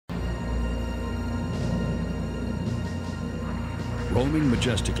Roaming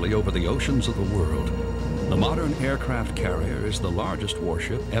majestically over the oceans of the world, the modern aircraft carrier is the largest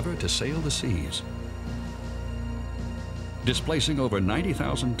warship ever to sail the seas. Displacing over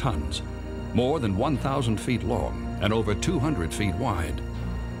 90,000 tons, more than 1,000 feet long and over 200 feet wide,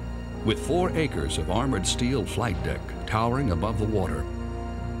 with 4 acres of armored steel flight deck towering above the water.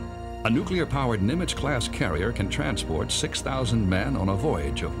 A nuclear-powered Nimitz-class carrier can transport 6,000 men on a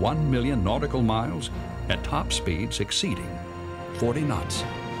voyage of 1 million nautical miles at top speeds exceeding 40 knots.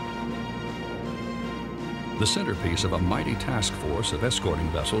 The centerpiece of a mighty task force of escorting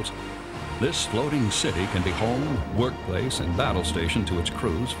vessels, this floating city can be home, workplace, and battle station to its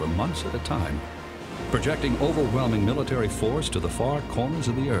crews for months at a time, projecting overwhelming military force to the far corners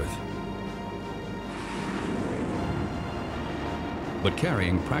of the earth. But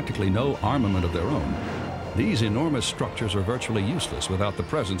carrying practically no armament of their own, these enormous structures are virtually useless without the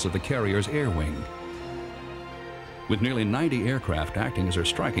presence of the carrier's air wing. With nearly 90 aircraft acting as her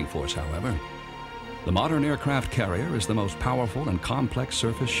striking force, however, the modern aircraft carrier is the most powerful and complex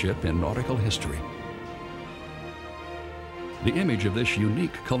surface ship in nautical history. The image of this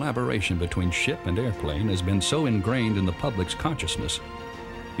unique collaboration between ship and airplane has been so ingrained in the public's consciousness,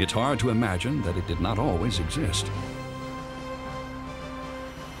 it's hard to imagine that it did not always exist.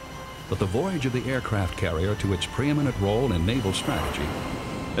 But the voyage of the aircraft carrier to its preeminent role in naval strategy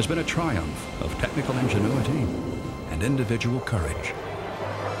has been a triumph of technical ingenuity and individual courage.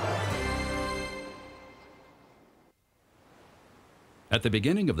 At the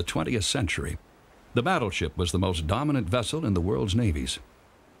beginning of the 20th century, the battleship was the most dominant vessel in the world's navies.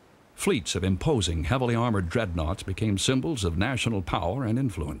 Fleets of imposing, heavily armored dreadnoughts became symbols of national power and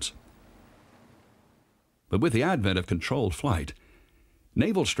influence. But with the advent of controlled flight,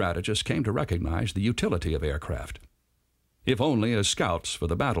 naval strategists came to recognize the utility of aircraft, if only as scouts for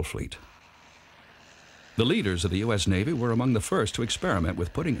the battle fleet. The leaders of the U.S. Navy were among the first to experiment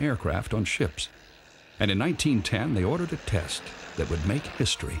with putting aircraft on ships, and in 1910 they ordered a test that would make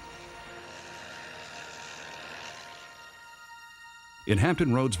history. In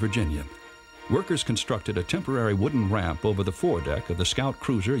Hampton Roads, Virginia, workers constructed a temporary wooden ramp over the foredeck of the scout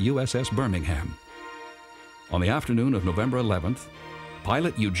cruiser USS Birmingham. On the afternoon of November 11th,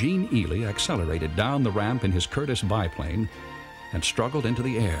 pilot Eugene Ely accelerated down the ramp in his Curtiss biplane and struggled into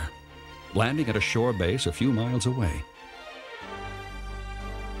the air, landing at a shore base a few miles away.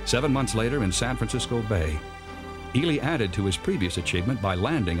 7 months later in San Francisco Bay, Ely added to his previous achievement by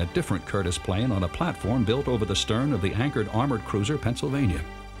landing a different Curtiss plane on a platform built over the stern of the anchored armored cruiser Pennsylvania.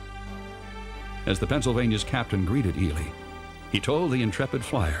 As the Pennsylvania's captain greeted Ely, he told the intrepid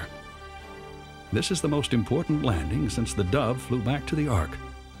flyer, "This is the most important landing since the Dove flew back to the Ark."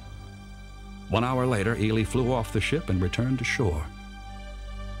 1 hour later, Ely flew off the ship and returned to shore.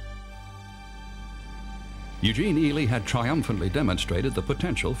 Eugene Ely had triumphantly demonstrated the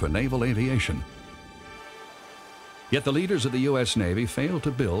potential for naval aviation. Yet the leaders of the U.S. Navy failed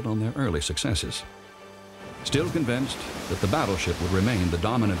to build on their early successes. Still convinced that the battleship would remain the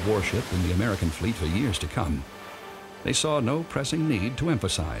dominant warship in the American fleet for years to come, they saw no pressing need to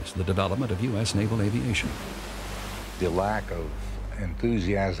emphasize the development of U.S. naval aviation. The lack of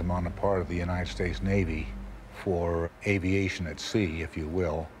enthusiasm on the part of the United States Navy for aviation at sea, if you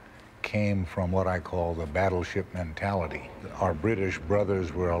will, came from what I call the battleship mentality. Our British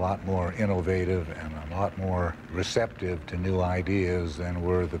brothers were a lot more innovative and a lot more receptive to new ideas than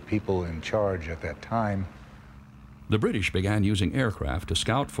were the people in charge at that time. The British began using aircraft to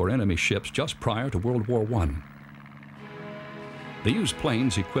scout for enemy ships just prior to World War I. They used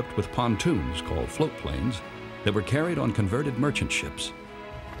planes equipped with pontoons called float planes that were carried on converted merchant ships.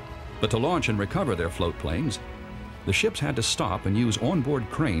 But to launch and recover their float planes, the ships had to stop and use onboard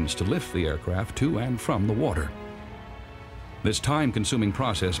cranes to lift the aircraft to and from the water. This time-consuming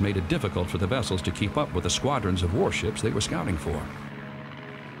process made it difficult for the vessels to keep up with the squadrons of warships they were scouting for.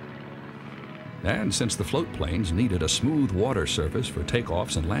 And since the float planes needed a smooth water surface for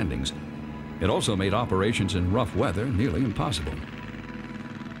takeoffs and landings, it also made operations in rough weather nearly impossible.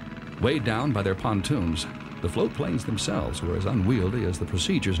 Weighed down by their pontoons, the float planes themselves were as unwieldy as the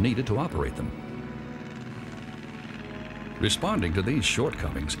procedures needed to operate them. Responding to these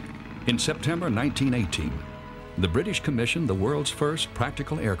shortcomings, in September 1918, the British commissioned the world's first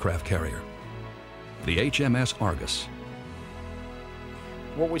practical aircraft carrier, the HMS Argus.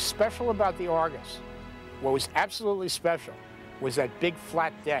 What was special about the Argus, what was absolutely special, was that big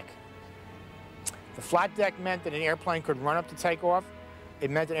flat deck. The flat deck meant that an airplane could run up to take off. It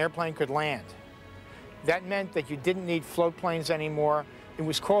meant an airplane could land. That meant that you didn't need float planes anymore. It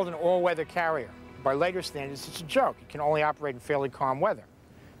was called an all-weather carrier. By later standards, it's a joke. It can only operate in fairly calm weather.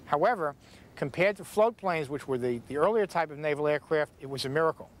 However, compared to float planes, which were the earlier type of naval aircraft, it was a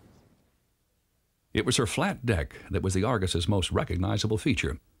miracle. It was her flat deck that was the Argus's most recognizable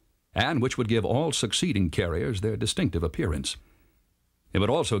feature, and which would give all succeeding carriers their distinctive appearance. It would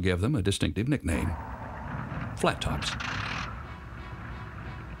also give them a distinctive nickname: flat tops.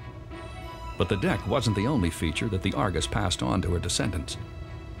 But the deck wasn't the only feature that the Argus passed on to her descendants.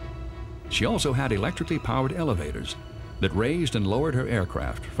 She also had electrically powered elevators that raised and lowered her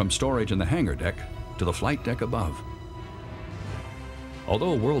aircraft from storage in the hangar deck to the flight deck above.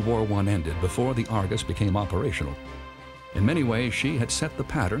 Although World War I ended before the Argus became operational, in many ways she had set the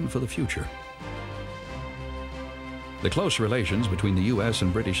pattern for the future. The close relations between the U.S.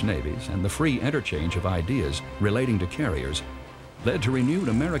 and British navies and the free interchange of ideas relating to carriers led to renewed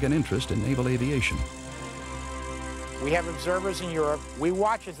American interest in naval aviation. We have observers in Europe. We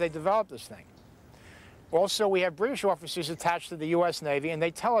watch as they develop this thing. Also, we have British officers attached to the U.S. Navy, and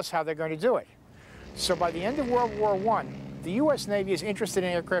they tell us how they're going to do it. So by the end of World War I, the U.S. Navy is interested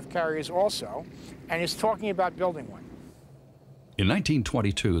in aircraft carriers also, and is talking about building one. In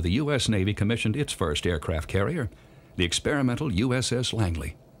 1922, the U.S. Navy commissioned its first aircraft carrier, the experimental USS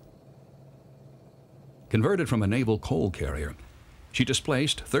Langley. Converted from a naval coal carrier, she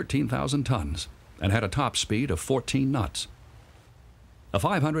displaced 13,000 tons and had a top speed of 14 knots. A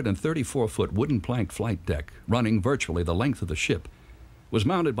 534-foot wooden plank flight deck, running virtually the length of the ship, was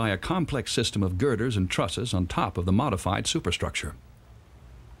mounted by a complex system of girders and trusses on top of the modified superstructure.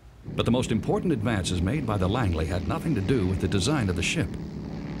 But the most important advances made by the Langley had nothing to do with the design of the ship.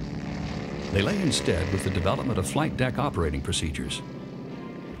 They lay instead with the development of flight deck operating procedures.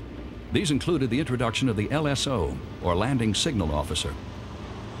 These included the introduction of the LSO, or Landing Signal Officer,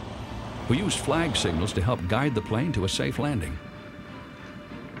 who used flag signals to help guide the plane to a safe landing.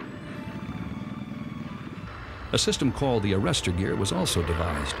 A system called the arrestor gear was also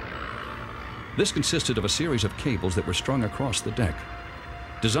devised. This consisted of a series of cables that were strung across the deck,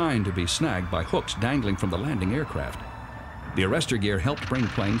 designed to be snagged by hooks dangling from the landing aircraft. The arrestor gear helped bring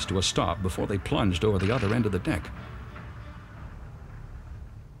planes to a stop before they plunged over the other end of the deck.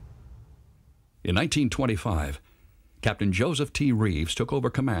 In 1925, Captain Joseph T. Reeves took over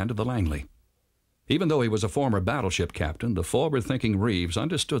command of the Langley. Even though he was a former battleship captain, the forward-thinking Reeves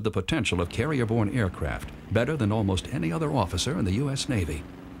understood the potential of carrier-borne aircraft better than almost any other officer in the U.S. Navy.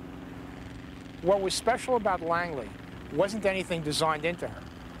 What was special about Langley wasn't anything designed into her.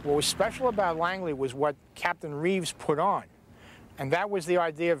 What was special about Langley was what Captain Reeves put on, and that was the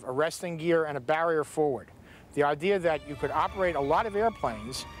idea of arresting gear and a barrier forward. The idea that you could operate a lot of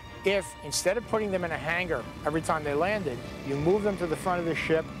airplanes if, instead of putting them in a hangar every time they landed, you moved them to the front of the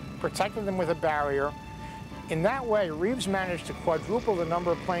ship, protected them with a barrier. In that way, Reeves managed to quadruple the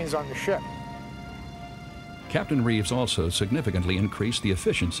number of planes on the ship. Captain Reeves also significantly increased the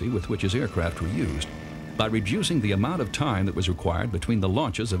efficiency with which his aircraft were used by reducing the amount of time that was required between the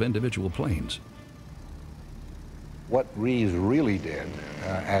launches of individual planes. What Reeves really did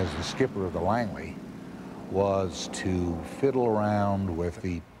as the skipper of the Langley was to fiddle around with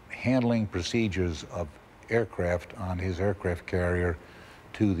the handling procedures of aircraft on his aircraft carrier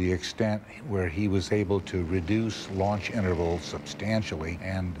to the extent where he was able to reduce launch intervals substantially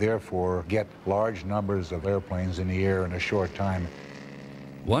and therefore get large numbers of airplanes in the air in a short time.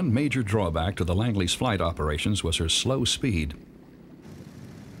 One major drawback to the Langley's flight operations was her slow speed.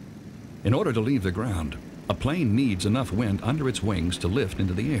 In order to leave the ground, a plane needs enough wind under its wings to lift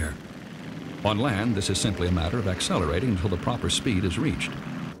into the air. On land, this is simply a matter of accelerating until the proper speed is reached.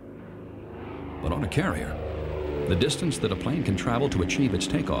 But on a carrier, the distance that a plane can travel to achieve its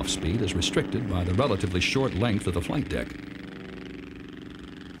takeoff speed is restricted by the relatively short length of the flight deck.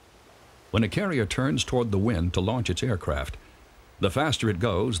 When a carrier turns toward the wind to launch its aircraft, the faster it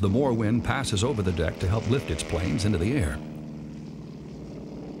goes, the more wind passes over the deck to help lift its planes into the air.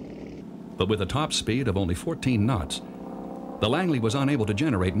 But with a top speed of only 14 knots, the Langley was unable to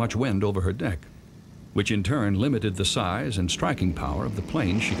generate much wind over her deck, which in turn limited the size and striking power of the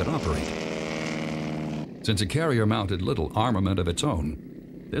planes she could operate. Since a carrier mounted little armament of its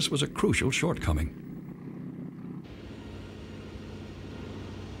own, this was a crucial shortcoming.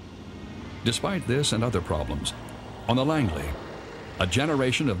 Despite this and other problems, on the Langley, a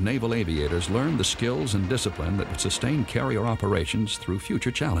generation of naval aviators learned the skills and discipline that would sustain carrier operations through future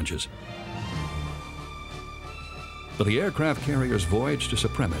challenges. But the aircraft carrier's voyage to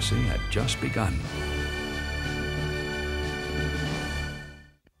supremacy had just begun.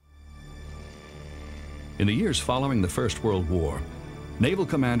 In the years following the First World War, naval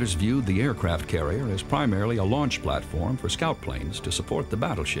commanders viewed the aircraft carrier as primarily a launch platform for scout planes to support the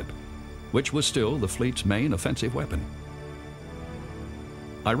battleship, which was still the fleet's main offensive weapon.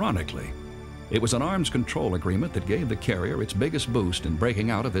 Ironically, it was an arms control agreement that gave the carrier its biggest boost in breaking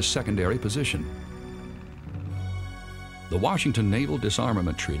out of his secondary position. The Washington Naval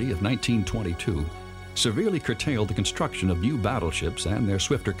Disarmament Treaty of 1922 severely curtailed the construction of new battleships and their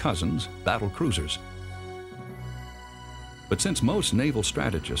swifter cousins, battle cruisers. But since most naval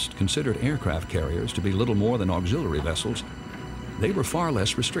strategists considered aircraft carriers to be little more than auxiliary vessels, they were far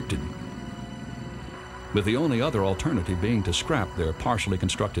less restricted, with the only other alternative being to scrap their partially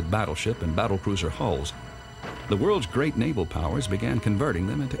constructed battleship and battlecruiser hulls. The world's great naval powers began converting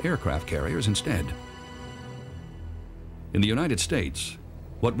them into aircraft carriers instead. In the United States,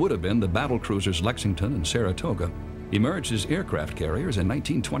 what would have been the battlecruisers Lexington and Saratoga emerged as aircraft carriers in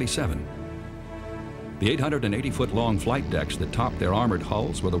 1927. The 880-foot-long flight decks that topped their armored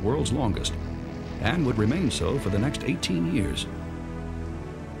hulls were the world's longest and would remain so for the next 18 years.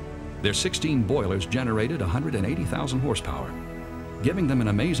 Their 16 boilers generated 180,000 horsepower, giving them an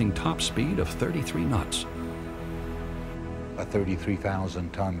amazing top speed of 33 knots. A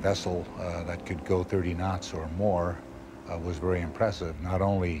 33,000-ton vessel that could go 30 knots or more was very impressive, not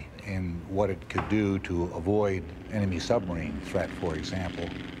only in what it could do to avoid enemy submarine threat, for example,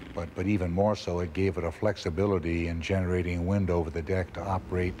 but even more so, it gave it a flexibility in generating wind over the deck to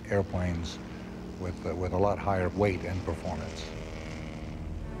operate airplanes with a lot higher weight and performance.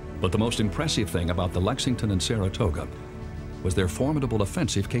 But the most impressive thing about the Lexington and Saratoga was their formidable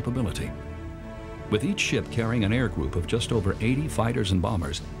offensive capability. With each ship carrying an air group of just over 80 fighters and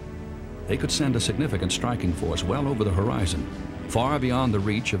bombers, they could send a significant striking force well over the horizon, far beyond the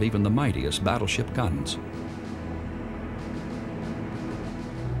reach of even the mightiest battleship guns.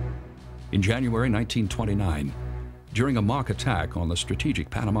 In January 1929, during a mock attack on the strategic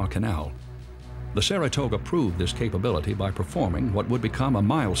Panama Canal, the Saratoga proved this capability by performing what would become a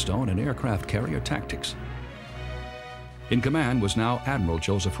milestone in aircraft carrier tactics. In command was now Admiral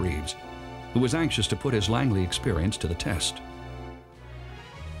Joseph Reeves, who was anxious to put his Langley experience to the test.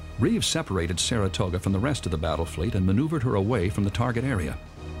 Reeves separated Saratoga from the rest of the battle fleet and maneuvered her away from the target area.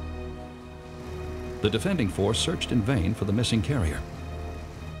 The defending force searched in vain for the missing carrier.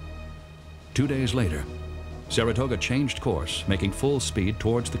 2 days later, Saratoga changed course, making full speed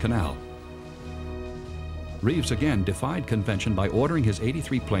towards the canal. Reeves again defied convention by ordering his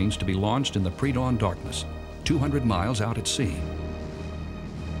 83 planes to be launched in the pre-dawn darkness, 200 miles out at sea.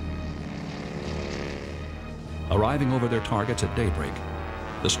 Arriving over their targets at daybreak,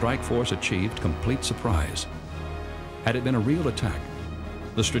 the strike force achieved complete surprise. Had it been a real attack,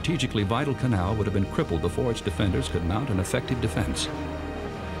 the strategically vital canal would have been crippled before its defenders could mount an effective defense.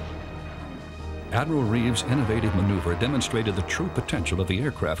 Admiral Reeves' innovative maneuver demonstrated the true potential of the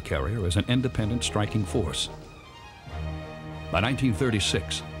aircraft carrier as an independent striking force. By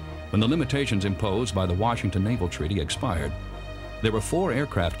 1936, when the limitations imposed by the Washington Naval Treaty expired, there were 4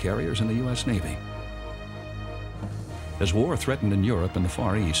 aircraft carriers in the U.S. Navy. As war threatened in Europe and the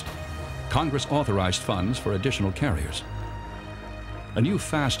Far East, Congress authorized funds for additional carriers. A new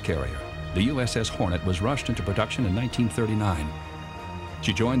fast carrier, the USS Hornet, was rushed into production in 1939.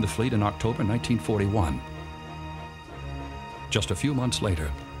 She joined the fleet in October 1941. Just a few months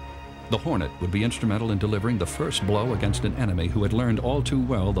later, the Hornet would be instrumental in delivering the first blow against an enemy who had learned all too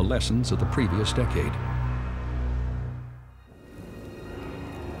well the lessons of the previous decade.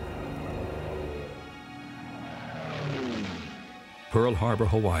 Pearl Harbor,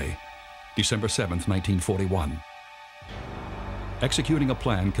 Hawaii, December 7, 1941. Executing a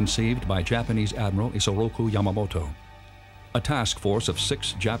plan conceived by Japanese Admiral Isoroku Yamamoto, a task force of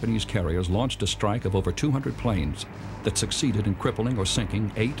 6 Japanese carriers launched a strike of over 200 planes that succeeded in crippling or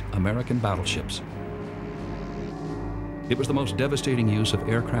sinking 8 American battleships. It was the most devastating use of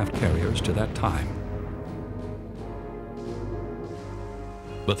aircraft carriers to that time.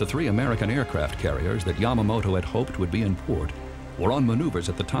 But the 3 American aircraft carriers that Yamamoto had hoped would be in port were on maneuvers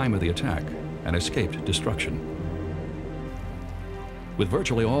at the time of the attack and escaped destruction. With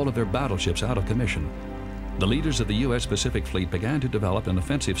virtually all of their battleships out of commission, the leaders of the U.S. Pacific Fleet began to develop an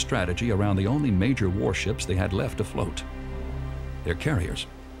offensive strategy around the only major warships they had left afloat, their carriers.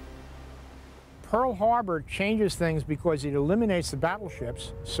 Pearl Harbor changes things because it eliminates the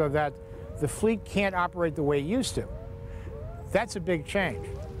battleships so that the fleet can't operate the way it used to. That's a big change.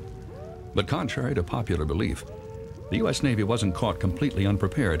 But contrary to popular belief, the U.S. Navy wasn't caught completely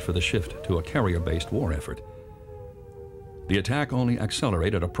unprepared for the shift to a carrier-based war effort. The attack only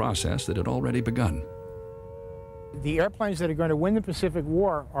accelerated a process that had already begun. The airplanes that are going to win the Pacific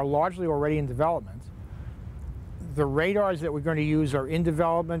War are largely already in development. The radars that we're going to use are in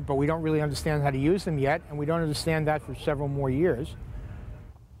development, but we don't really understand how to use them yet, and we don't understand that for several more years.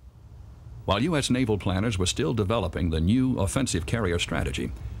 While U.S. naval planners were still developing the new offensive carrier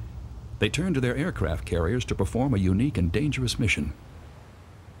strategy, they turned to their aircraft carriers to perform a unique and dangerous mission.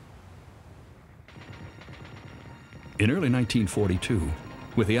 In early 1942,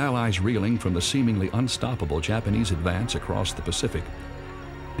 with the Allies reeling from the seemingly unstoppable Japanese advance across the Pacific,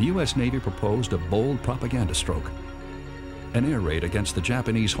 the U.S. Navy proposed a bold propaganda stroke, an air raid against the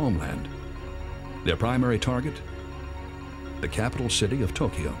Japanese homeland. Their primary target, the capital city of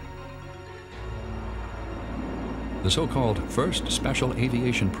Tokyo. The so-called First Special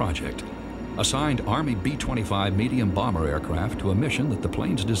Aviation Project assigned Army B-25 medium bomber aircraft to a mission that the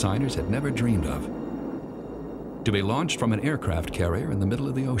plane's designers had never dreamed of: to be launched from an aircraft carrier in the middle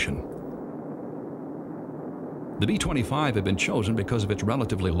of the ocean. The B-25 had been chosen because of its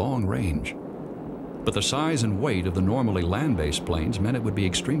relatively long range, but the size and weight of the normally land-based planes meant it would be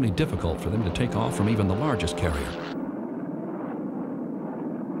extremely difficult for them to take off from even the largest carrier.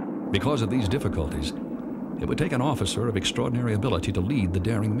 Because of these difficulties, it would take an officer of extraordinary ability to lead the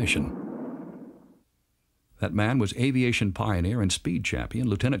daring mission. That man was aviation pioneer and speed champion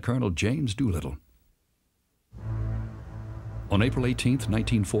Lieutenant Colonel James Doolittle. On April 18,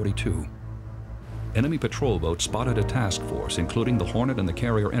 1942, enemy patrol boats spotted a task force, including the Hornet and the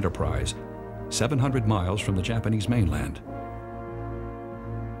carrier Enterprise, 700 miles from the Japanese mainland.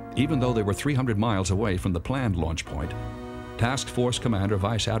 Even though they were 300 miles away from the planned launch point, Task Force Commander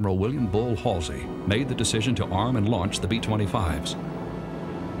Vice Admiral William Bull Halsey made the decision to arm and launch the B-25s.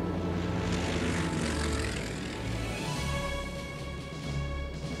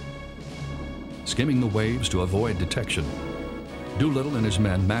 Skimming the waves to avoid detection, Doolittle and his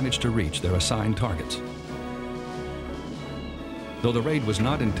men managed to reach their assigned targets. Though the raid was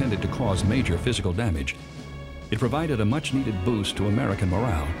not intended to cause major physical damage, it provided a much-needed boost to American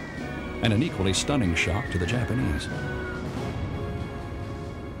morale and an equally stunning shock to the Japanese.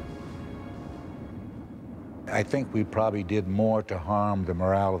 I think we probably did more to harm the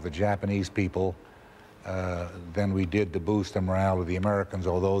morale of the Japanese people than we did to boost the morale of the Americans,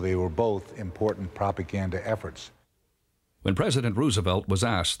 although they were both important propaganda efforts. When President Roosevelt was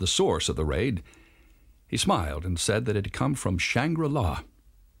asked the source of the raid, he smiled and said that it had come from Shangri-La.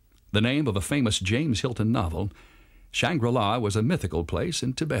 The name of a famous James Hilton novel, Shangri-La was a mythical place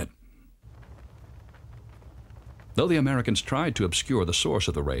in Tibet. Though the Americans tried to obscure the source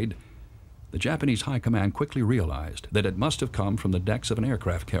of the raid, the Japanese High Command quickly realized that it must have come from the decks of an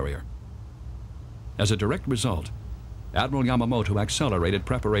aircraft carrier. As a direct result, Admiral Yamamoto accelerated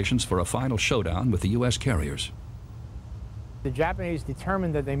preparations for a final showdown with the U.S. carriers. The Japanese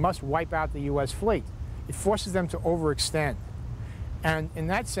determined that they must wipe out the U.S. fleet. It forces them to overextend. And in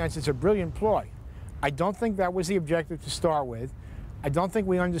that sense, it's a brilliant ploy. I don't think that was the objective to start with. I don't think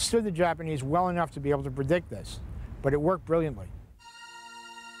we understood the Japanese well enough to be able to predict this, but it worked brilliantly.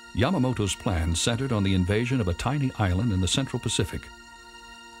 Yamamoto's plan centered on the invasion of a tiny island in the Central Pacific.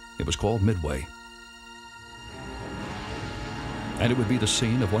 It was called Midway. And it would be the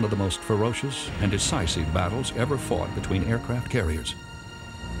scene of one of the most ferocious and decisive battles ever fought between aircraft carriers.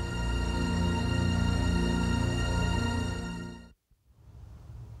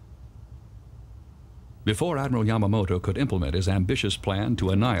 Before Admiral Yamamoto could implement his ambitious plan to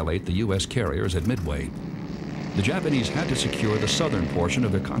annihilate the U.S. carriers at Midway, the Japanese had to secure the southern portion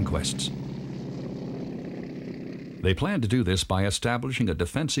of their conquests. They planned to do this by establishing a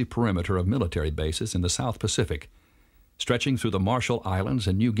defensive perimeter of military bases in the South Pacific, stretching through the Marshall Islands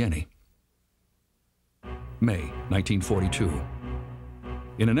and New Guinea. May 1942.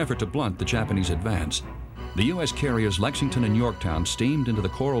 In an effort to blunt the Japanese advance, the U.S. carriers Lexington and Yorktown steamed into the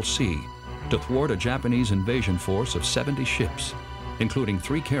Coral Sea to thwart a Japanese invasion force of 70 ships, including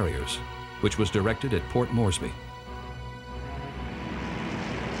 3 carriers, which was directed at Port Moresby.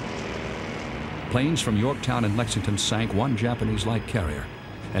 Planes from Yorktown and Lexington sank one Japanese light carrier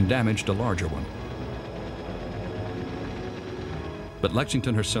and damaged a larger one. But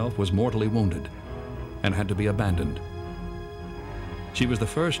Lexington herself was mortally wounded and had to be abandoned. She was the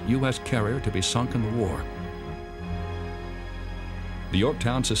first U.S. carrier to be sunk in the war. The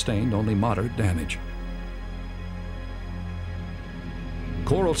Yorktown sustained only moderate damage.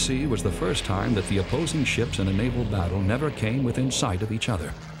 Coral Sea was the first time that the opposing ships in a naval battle never came within sight of each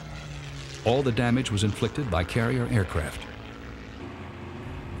other. All the damage was inflicted by carrier aircraft.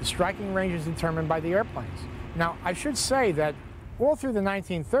 The striking range is determined by the airplanes. Now, I should say that all through the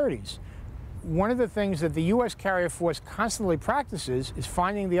 1930s, one of the things that the U.S. carrier force constantly practices is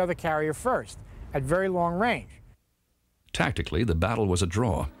finding the other carrier first, at very long range. Tactically, the battle was a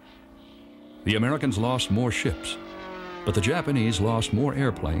draw. The Americans lost more ships, but the Japanese lost more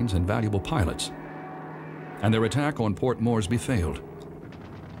airplanes and valuable pilots, and their attack on Port Moresby failed.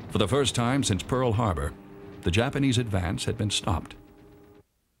 For the first time since Pearl Harbor, the Japanese advance had been stopped.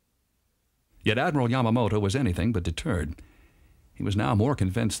 Yet Admiral Yamamoto was anything but deterred. He was now more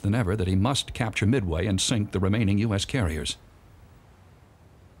convinced than ever that he must capture Midway and sink the remaining U.S. carriers.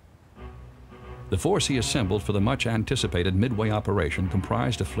 The force he assembled for the much-anticipated Midway operation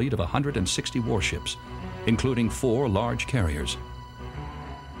comprised a fleet of 160 warships, including 4 large carriers.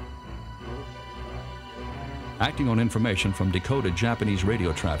 Acting on information from decoded Japanese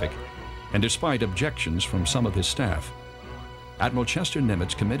radio traffic, and despite objections from some of his staff, Admiral Chester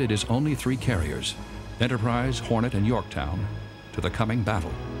Nimitz committed his only 3 carriers, Enterprise, Hornet, and Yorktown, to the coming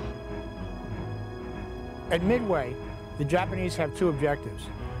battle. At Midway, the Japanese have 2 objectives.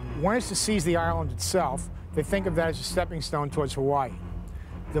 One is to seize the island itself. They think of that as a stepping stone towards Hawaii.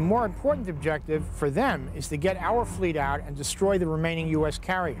 The more important objective for them is to get our fleet out and destroy the remaining U.S.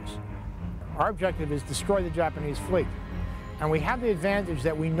 carriers. Our objective is destroy the Japanese fleet. And we have the advantage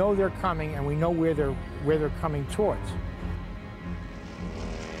that we know they're coming and we know where they're coming towards.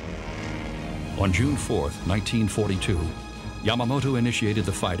 On June 4th, 1942, Yamamoto initiated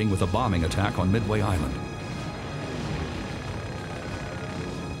the fighting with a bombing attack on Midway Island.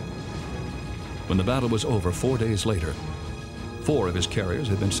 When the battle was over 4 days later, 4 of his carriers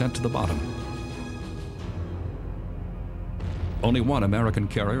had been sent to the bottom. Only 1 American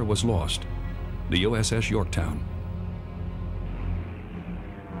carrier was lost, the USS Yorktown.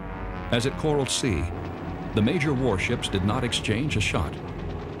 As at Coral Sea, the major warships did not exchange a shot.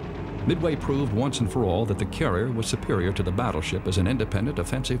 Midway proved once and for all that the carrier was superior to the battleship as an independent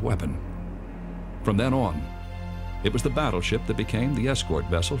offensive weapon. From then on, it was the battleship that became the escort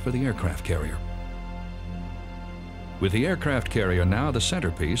vessel for the aircraft carrier. With the aircraft carrier now the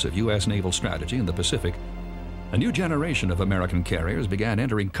centerpiece of U.S. naval strategy in the Pacific, a new generation of American carriers began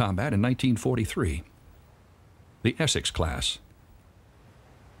entering combat in 1943. The Essex class.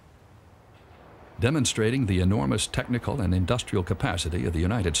 Demonstrating the enormous technical and industrial capacity of the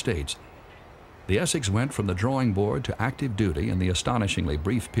United States, the Essex went from the drawing board to active duty in the astonishingly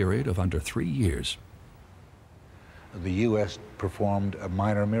brief period of under 3 years. The U.S. performed a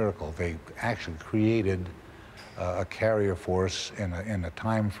minor miracle. They actually created a carrier force in a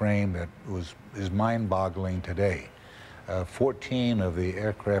time frame that is mind-boggling today. 14 of the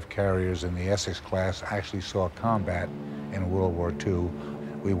aircraft carriers in the Essex class actually saw combat in World War II.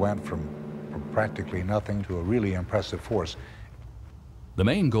 We went from practically nothing to a really impressive force. The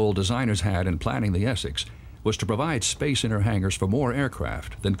main goal designers had in planning the Essex was to provide space in her hangars for more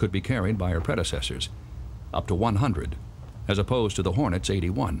aircraft than could be carried by her predecessors, up to 100, as opposed to the Hornet's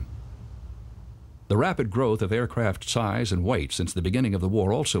 81. The rapid growth of aircraft size and weight since the beginning of the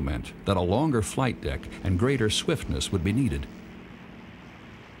war also meant that a longer flight deck and greater swiftness would be needed.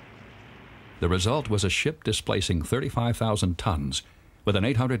 The result was a ship displacing 35,000 tons with an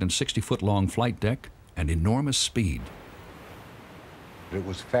 860-foot-long flight deck and enormous speed. It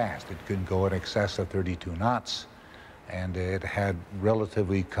was fast. It could go in excess of 32 knots, and it had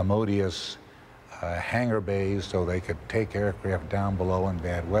relatively commodious hangar bays so they could take aircraft down below in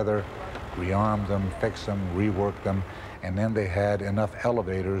bad weather, rearm them, fix them, rework them, and then they had enough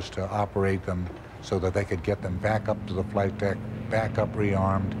elevators to operate them so that they could get them back up to the flight deck, back up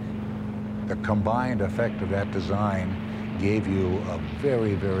rearmed. The combined effect of that design gave you a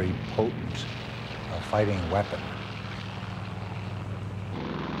very, very potent fighting weapon.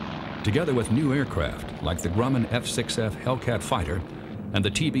 Together with new aircraft like the Grumman F-6F Hellcat fighter and the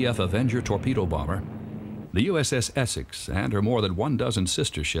TBF Avenger torpedo bomber, the USS Essex and her more than 12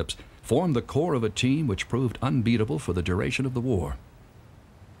 sister ships formed the core of a team which proved unbeatable for the duration of the war.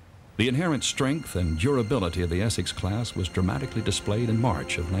 The inherent strength and durability of the Essex class was dramatically displayed in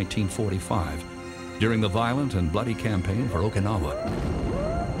March of 1945 during the violent and bloody campaign for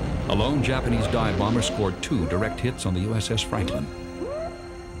Okinawa. A lone Japanese dive bomber scored 2 direct hits on the USS Franklin.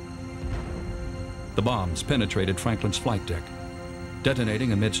 The bombs penetrated Franklin's flight deck,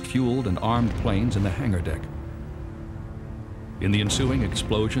 detonating amidst fueled and armed planes in the hangar deck. In the ensuing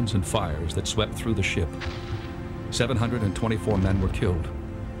explosions and fires that swept through the ship, 724 men were killed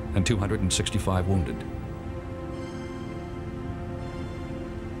and 265 wounded.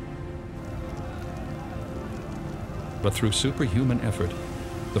 But through superhuman effort,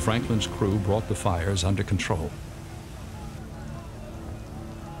 the Franklin's crew brought the fires under control.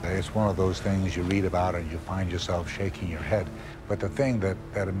 It's one of those things you read about and you find yourself shaking your head. But the thing that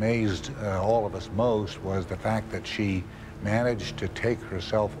amazed all of us most was the fact that she managed to take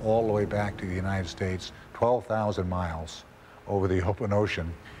herself all the way back to the United States, 12,000 miles over the open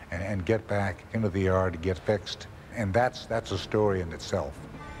ocean, and get back into the yard to get fixed. And that's a story in itself.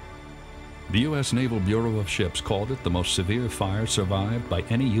 The U.S. Naval Bureau of Ships called it the most severe fire survived by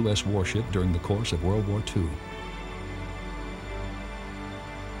any U.S. warship during the course of World War II.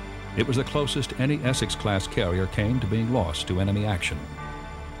 It was the closest any Essex-class carrier came to being lost to enemy action.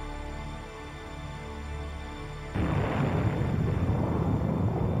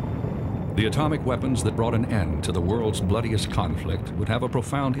 The atomic weapons that brought an end to the world's bloodiest conflict would have a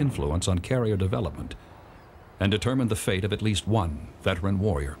profound influence on carrier development and determine the fate of at least one veteran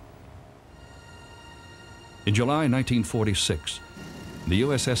warrior. In July 1946, the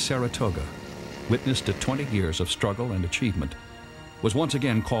USS Saratoga, witness to 20 years of struggle and achievement, was once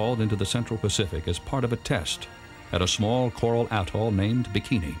again called into the Central Pacific as part of a test at a small coral atoll named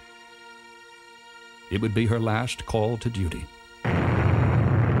Bikini. It would be her last call to duty.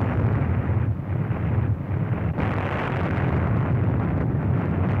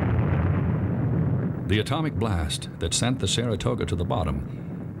 The atomic blast that sent the Saratoga to the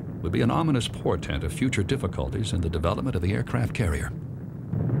bottom would be an ominous portent of future difficulties in the development of the aircraft carrier.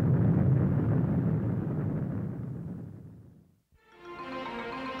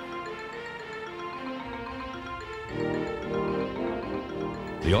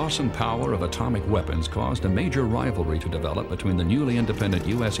 The awesome power of atomic weapons caused a major rivalry to develop between the newly independent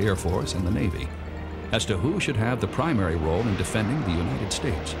U.S. Air Force and the Navy as to who should have the primary role in defending the United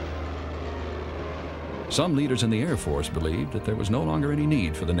States. Some leaders in the Air Force believed that there was no longer any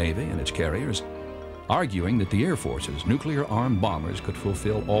need for the Navy and its carriers, arguing that the Air Force's nuclear-armed bombers could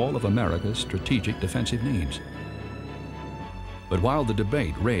fulfill all of America's strategic defensive needs. But while the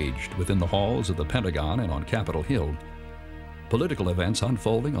debate raged within the halls of the Pentagon and on Capitol Hill, political events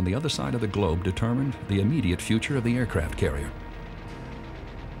unfolding on the other side of the globe determined the immediate future of the aircraft carrier.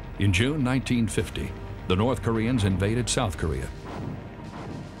 In June 1950, the North Koreans invaded South Korea.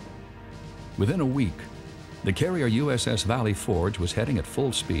 Within a week, the carrier USS Valley Forge was heading at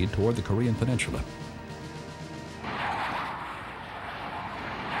full speed toward the Korean Peninsula.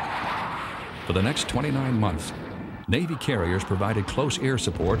 For the next 29 months, Navy carriers provided close air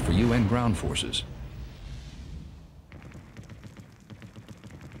support for UN ground forces.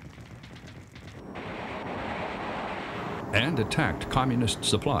 And attacked communist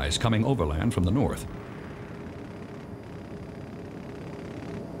supplies coming overland from the north.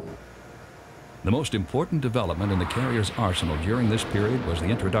 The most important development in the carrier's arsenal during this period was the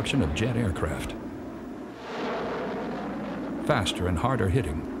introduction of jet aircraft. Faster and harder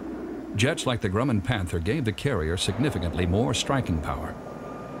hitting, jets like the Grumman Panther gave the carrier significantly more striking power.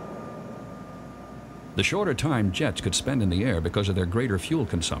 The shorter time jets could spend in the air because of their greater fuel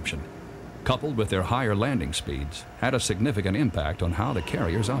consumption, coupled with their higher landing speeds, had a significant impact on how the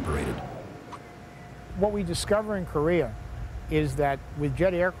carriers operated. What we discover in Korea is that with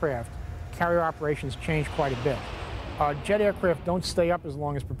jet aircraft, carrier operations change quite a bit. Jet aircraft don't stay up as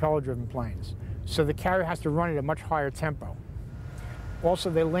long as propeller-driven planes, so the carrier has to run at a much higher tempo. Also,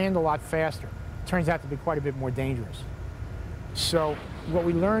 they land a lot faster. It turns out to be quite a bit more dangerous. So what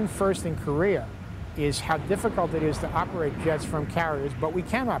we learned first in Korea is how difficult it is to operate jets from carriers, but we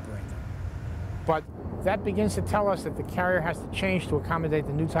can operate them. But that begins to tell us that the carrier has to change to accommodate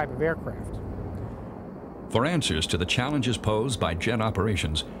the new type of aircraft. For answers to the challenges posed by jet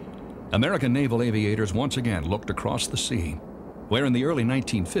operations, American naval aviators once again looked across the sea, where in the early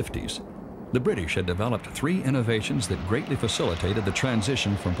 1950s, the British had developed 3 innovations that greatly facilitated the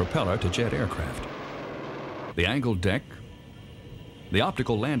transition from propeller to jet aircraft: the angled deck, the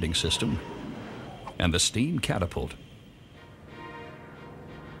optical landing system, and the steam catapult.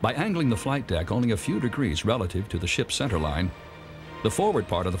 By angling the flight deck only a few degrees relative to the ship's centerline, the forward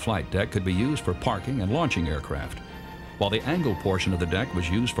part of the flight deck could be used for parking and launching aircraft, while the angled portion of the deck was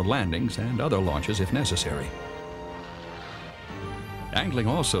used for landings and other launches if necessary. Angling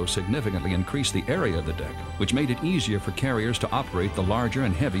also significantly increased the area of the deck, which made it easier for carriers to operate the larger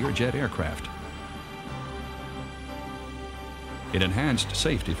and heavier jet aircraft. It enhanced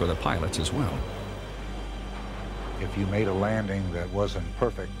safety for the pilots as well. If you made a landing that wasn't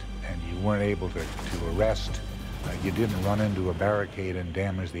perfect and you weren't able to arrest, you didn't run into a barricade and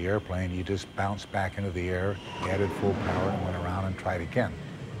damage the airplane, you just bounced back into the air, added full power, and went around and tried again.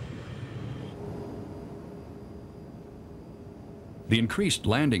 The increased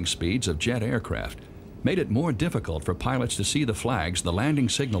landing speeds of jet aircraft made it more difficult for pilots to see the flags the landing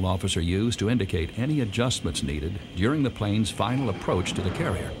signal officer used to indicate any adjustments needed during the plane's final approach to the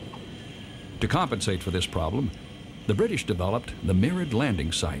carrier. To compensate for this problem, the British developed the mirrored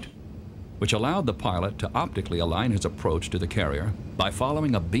landing sight, which allowed the pilot to optically align his approach to the carrier by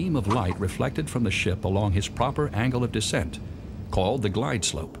following a beam of light reflected from the ship along his proper angle of descent, called the glide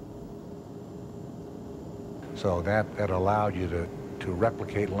slope. So that allowed you to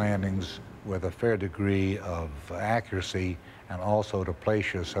replicate landings with a fair degree of accuracy, and also to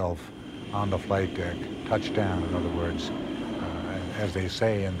place yourself on the flight deck, touchdown, in other words, as they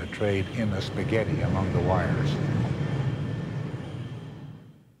say in the trade, in the spaghetti among the wires.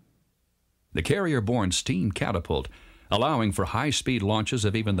 The carrier-borne steam catapult, allowing for high-speed launches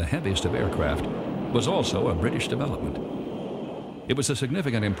of even the heaviest of aircraft, was also a British development. It was a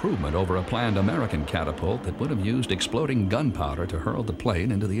significant improvement over a planned American catapult that would have used exploding gunpowder to hurl the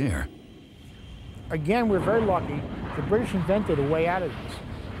plane into the air. Again, we're very lucky. The British invented a way out of this,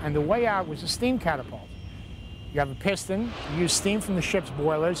 and the way out was a steam catapult. You have a piston, you use steam from the ship's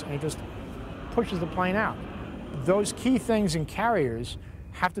boilers, and it just pushes the plane out. Those key things in carriers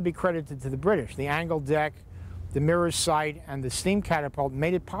have to be credited to the British. The angled deck, the mirror sight, and the steam catapult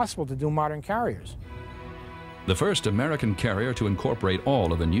made it possible to do modern carriers. The first American carrier to incorporate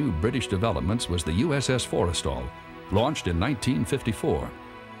all of the new British developments was the USS Forrestal, launched in 1954.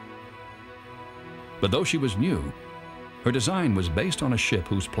 But though she was new, her design was based on a ship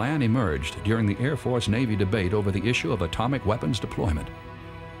whose plan emerged during the Air Force-Navy debate over the issue of atomic weapons deployment.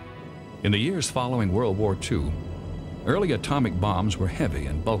 In the years following World War II, early atomic bombs were heavy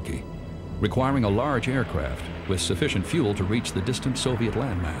and bulky, requiring a large aircraft with sufficient fuel to reach the distant Soviet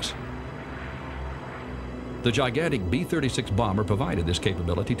landmass. The gigantic B-36 bomber provided this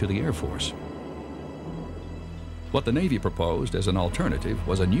capability to the Air Force. What the Navy proposed as an alternative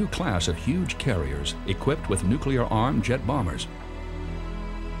was a new class of huge carriers equipped with nuclear-armed jet bombers.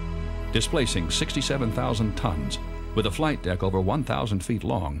 Displacing 67,000 tons with a flight deck over 1,000 feet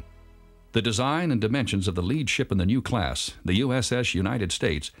long, the design and dimensions of the lead ship in the new class, the USS United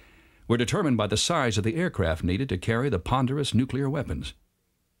States, were determined by the size of the aircraft needed to carry the ponderous nuclear weapons.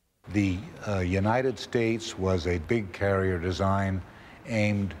 The United States was a big carrier design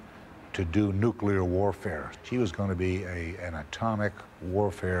aimed to do nuclear warfare. She was going to be an atomic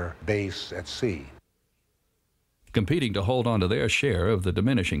warfare base at sea. Competing to hold on to their share of the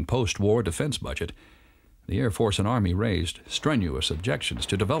diminishing post-war defense budget, the Air Force and Army raised strenuous objections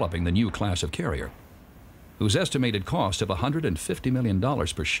to developing the new class of carrier, whose estimated cost of $150 million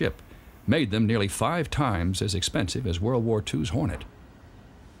per ship made them nearly 5 times as expensive as World War II's Hornet.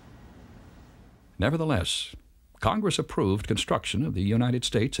 Nevertheless, Congress approved construction of the United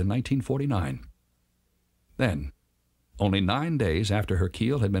States in 1949. Then, only 9 days after her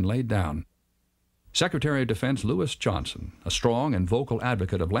keel had been laid down, Secretary of Defense Lewis Johnson, a strong and vocal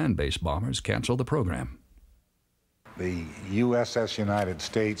advocate of land-based bombers, canceled the program. The USS United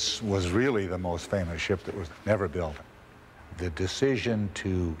States was really the most famous ship that was never built. The decision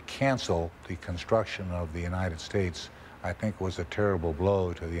to cancel the construction of the United States, I think, was a terrible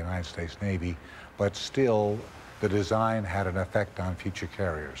blow to the United States Navy, but still, the design had an effect on future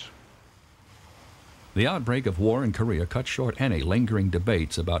carriers. The outbreak of war in Korea cut short any lingering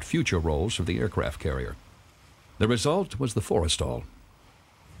debates about future roles for the aircraft carrier. The result was the Forrestal.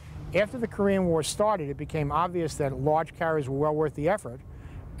 After the Korean War started, it became obvious that large carriers were well worth the effort,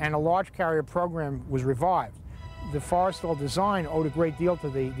 and a large carrier program was revived. The Forrestal design owed a great deal to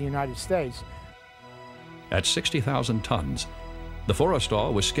the United States. At 60,000 tons, the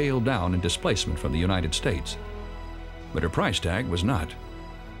Forrestal was scaled down in displacement from the United States. But her price tag was not.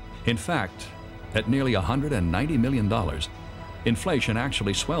 In fact, at nearly $190 million, inflation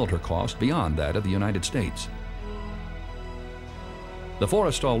actually swelled her cost beyond that of the United States. The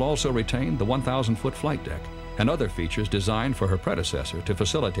Forrestal also retained the 1,000-foot flight deck and other features designed for her predecessor to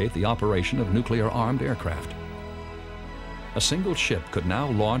facilitate the operation of nuclear-armed aircraft. A single ship could now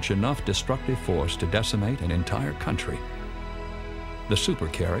launch enough destructive force to decimate an entire country. The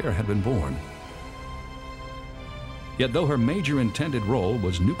supercarrier had been born. Yet though her major intended role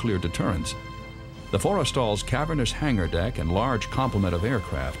was nuclear deterrence, the Forrestal's cavernous hangar deck and large complement of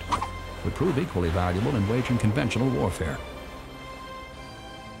aircraft would prove equally valuable in waging conventional warfare.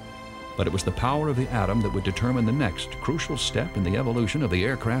 But it was the power of the atom that would determine the next crucial step in the evolution of the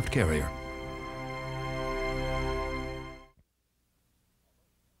aircraft carrier.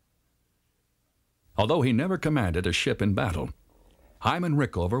 Although he never commanded a ship in battle, Hyman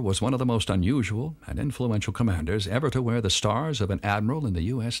Rickover was one of the most unusual and influential commanders ever to wear the stars of an admiral in the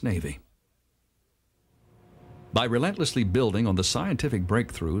U.S. Navy. By relentlessly building on the scientific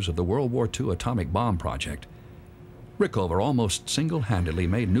breakthroughs of the World War II atomic bomb project, Rickover almost single-handedly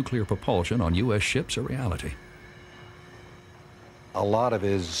made nuclear propulsion on U.S. ships a reality. A lot of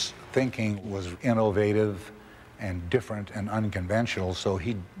his thinking was innovative and different and unconventional, so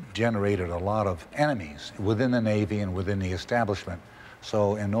he generated a lot of enemies within the Navy and within the establishment.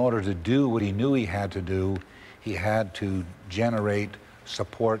 So in order to do what he knew he had to do, he had to generate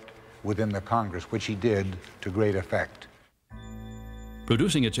support within the Congress, which he did to great effect.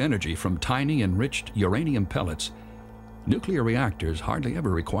 Producing its energy from tiny enriched uranium pellets, nuclear reactors hardly ever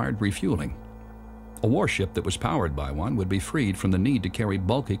required refueling. A warship that was powered by one would be freed from the need to carry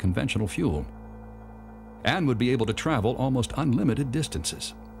bulky conventional fuel and would be able to travel almost unlimited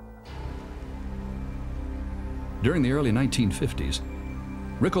distances. During the early 1950s,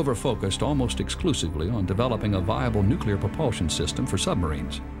 Rickover focused almost exclusively on developing a viable nuclear propulsion system for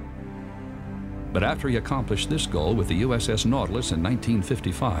submarines. But after he accomplished this goal with the USS Nautilus in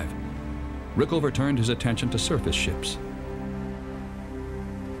 1955, Rickover turned his attention to surface ships.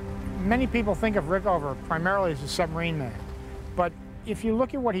 Many people think of Rickover primarily as a submarine man, but if you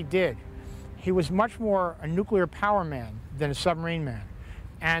look at what he did, he was much more a nuclear power man than a submarine man.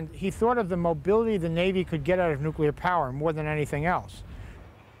 And he thought of the mobility the Navy could get out of nuclear power more than anything else.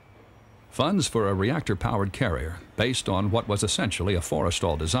 Funds for a reactor-powered carrier, based on what was essentially a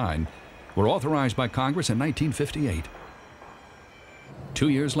Forrestal design, were authorized by Congress in 1958. 2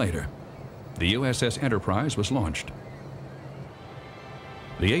 years later, the USS Enterprise was launched.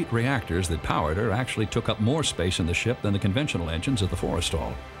 The 8 reactors that powered her actually took up more space in the ship than the conventional engines of the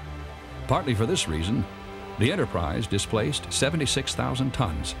Forrestal. Partly for this reason, the Enterprise displaced 76,000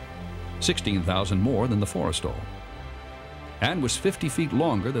 tons, 16,000 more than the Forrestal, and was 50 feet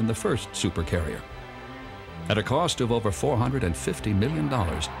longer than the first supercarrier. At a cost of over $450 million,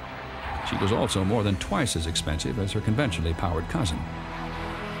 she was also more than twice as expensive as her conventionally powered cousin.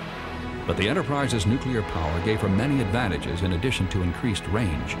 But the Enterprise's nuclear power gave her many advantages in addition to increased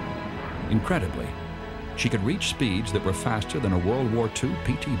range. Incredibly, she could reach speeds that were faster than a World War II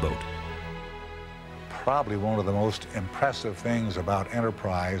PT boat. Probably one of the most impressive things about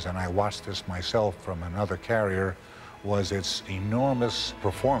Enterprise, and I watched this myself from another carrier, was its enormous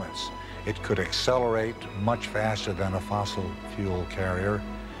performance. It could accelerate much faster than a fossil fuel carrier,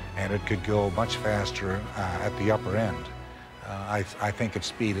 and it could go much faster at the upper end. I think its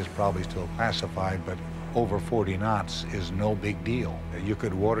speed is probably still classified, but over 40 knots is no big deal. You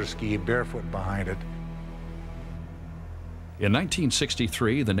could water ski barefoot behind it. In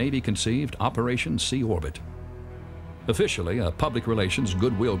 1963, the Navy conceived Operation Sea Orbit. Officially, a public relations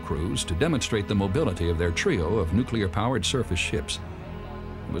goodwill cruise to demonstrate the mobility of their trio of nuclear-powered surface ships.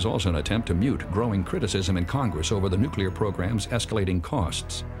 It was also an attempt to mute growing criticism in Congress over the nuclear program's escalating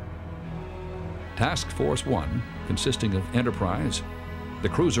costs. Task Force 1, consisting of Enterprise, the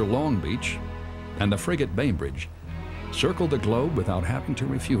cruiser Long Beach, and the frigate Bainbridge, circled the globe without having to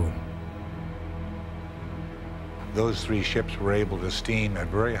refuel. Those 3 ships were able to steam at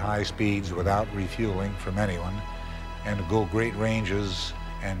very high speeds without refueling from anyone, and to go great ranges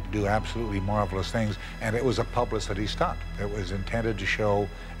and do absolutely marvelous things. And it was a publicity stunt. It was intended to show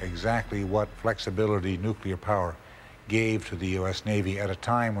exactly what flexibility nuclear power gave to the U.S. Navy at a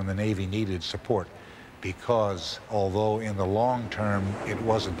time when the Navy needed support, because although in the long term it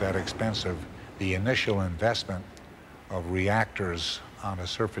wasn't that expensive, the initial investment of reactors on a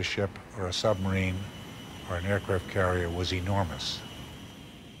surface ship or a submarine or an aircraft carrier was enormous.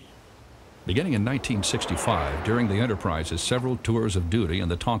 Beginning in 1965, during the Enterprise's several tours of duty in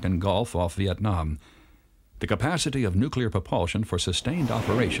the Tonkin Gulf off Vietnam, the capacity of nuclear propulsion for sustained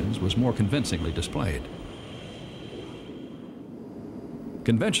operations was more convincingly displayed.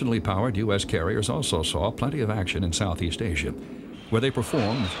 Conventionally powered U.S. carriers also saw plenty of action in Southeast Asia, where they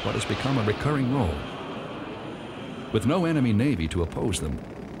performed what has become a recurring role. With no enemy navy to oppose them,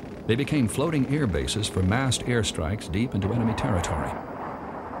 they became floating air bases for massed airstrikes deep into enemy territory.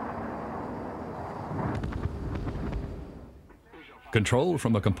 Controlled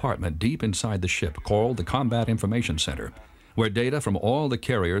from a compartment deep inside the ship called the Combat Information Center, where data from all the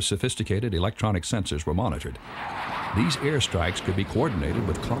carrier's sophisticated electronic sensors were monitored, these airstrikes could be coordinated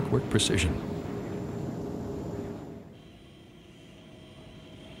with clockwork precision.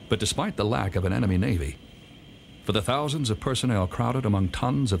 But despite the lack of an enemy navy, for the thousands of personnel crowded among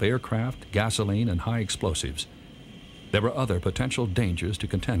tons of aircraft, gasoline, and high explosives, there were other potential dangers to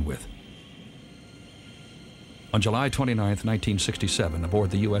contend with. On July 29, 1967, aboard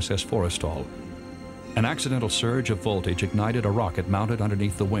the USS Forrestal, an accidental surge of voltage ignited a rocket mounted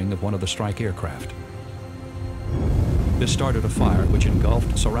underneath the wing of one of the strike aircraft. This started a fire which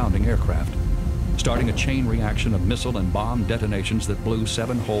engulfed surrounding aircraft, starting a chain reaction of missile and bomb detonations that blew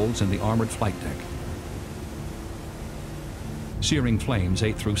 7 holes in the armored flight deck. Searing flames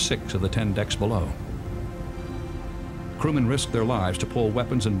ate through 6 of the 10 decks below. Crewmen risked their lives to pull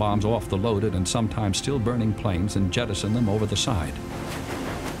weapons and bombs off the loaded and sometimes still burning planes and jettison them over the side.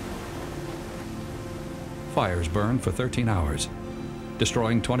 Fires burned for 13 hours,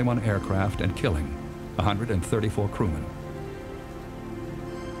 destroying 21 aircraft and killing 134 crewmen.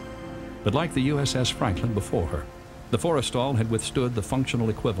 But like the USS Franklin before her, The Forrestal had withstood the functional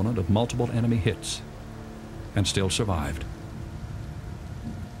equivalent of multiple enemy hits and still survived.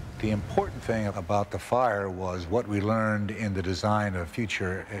 The important thing about the fire was what we learned in the design of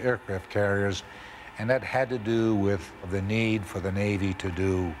future aircraft carriers, and that had to do with the need for the Navy to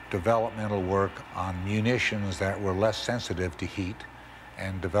do developmental work on munitions that were less sensitive to heat,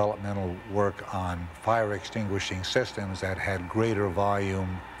 and developmental work on fire extinguishing systems that had greater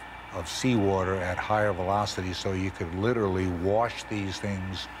volume of seawater at higher velocity, so you could literally wash these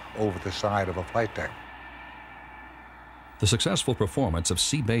things over the side of a flight deck. The successful performance of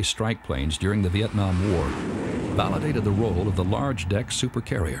sea-based strike planes during the Vietnam War validated the role of the large-deck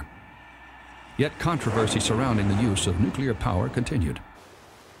supercarrier. Yet controversy surrounding the use of nuclear power continued.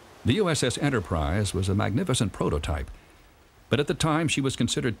 The USS Enterprise was a magnificent prototype, but at the time she was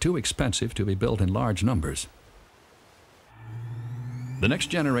considered too expensive to be built in large numbers. The next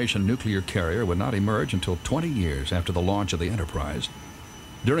generation nuclear carrier would not emerge until 20 years after the launch of the Enterprise,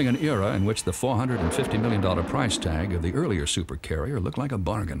 during an era in which the $450 million price tag of the earlier supercarrier looked like a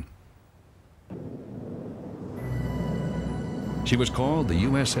bargain. She was called the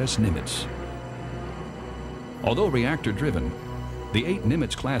USS Nimitz. Although reactor-driven, the 8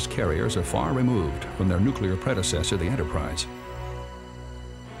 Nimitz-class carriers are far removed from their nuclear predecessor, the Enterprise.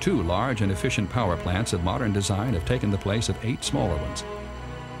 2 large and efficient power plants of modern design have taken the place of 8 smaller ones.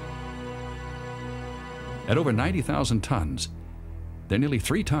 At over 90,000 tons, they're nearly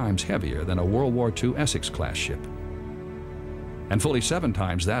 3 times heavier than a World War II Essex-class ship, and fully 7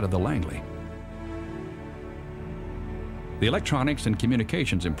 times that of the Langley. The electronics and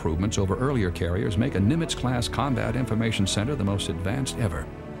communications improvements over earlier carriers make a Nimitz-class combat information center the most advanced ever.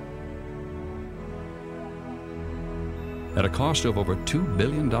 At a cost of over $2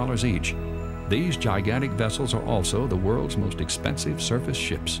 billion each, these gigantic vessels are also the world's most expensive surface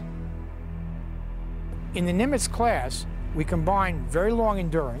ships. In the Nimitz class, we combine very long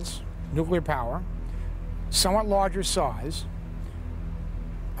endurance, nuclear power, somewhat larger size,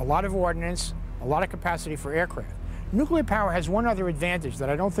 a lot of ordnance, a lot of capacity for aircraft. Nuclear power has one other advantage that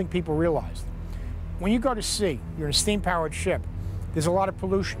I don't think people realize. When you go to sea, you're in a steam-powered ship, there's a lot of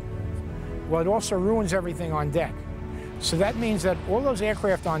pollution. Well, it also ruins everything on deck. So that means that all those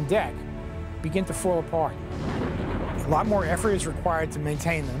aircraft on deck begin to fall apart. A lot more effort is required to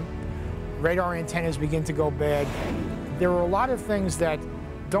maintain them. Radar antennas begin to go bad. There are a lot of things that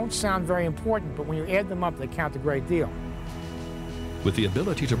don't sound very important, but when you add them up, they count a great deal. With the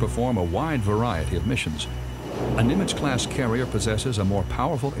ability to perform a wide variety of missions, a Nimitz-class carrier possesses a more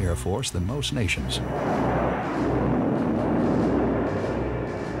powerful air force than most nations.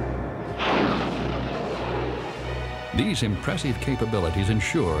 These impressive capabilities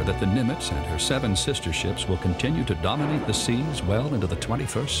ensure that the Nimitz and her 7 sister ships will continue to dominate the seas well into the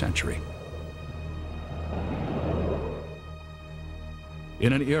 21st century.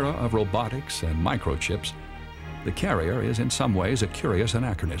 In an era of robotics and microchips, the carrier is in some ways a curious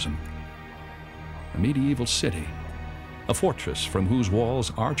anachronism. A medieval city, a fortress from whose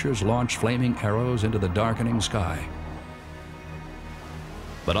walls archers launch flaming arrows into the darkening sky.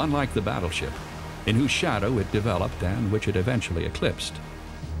 But unlike the battleship, in whose shadow it developed and which it eventually eclipsed,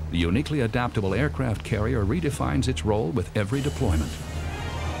 the uniquely adaptable aircraft carrier redefines its role with every deployment.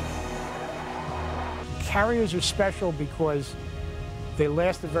 Carriers are special because they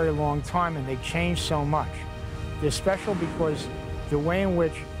last a very long time and they change so much. They're special because the way in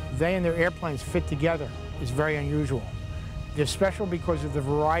which they and their airplanes fit together is very unusual. They're special because of the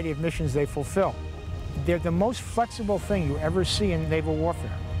variety of missions they fulfill. They're the most flexible thing you ever see in naval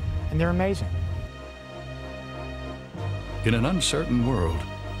warfare, and they're amazing. In an uncertain world,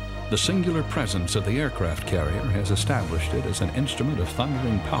 the singular presence of the aircraft carrier has established it as an instrument of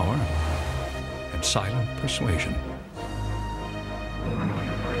thundering power and silent persuasion.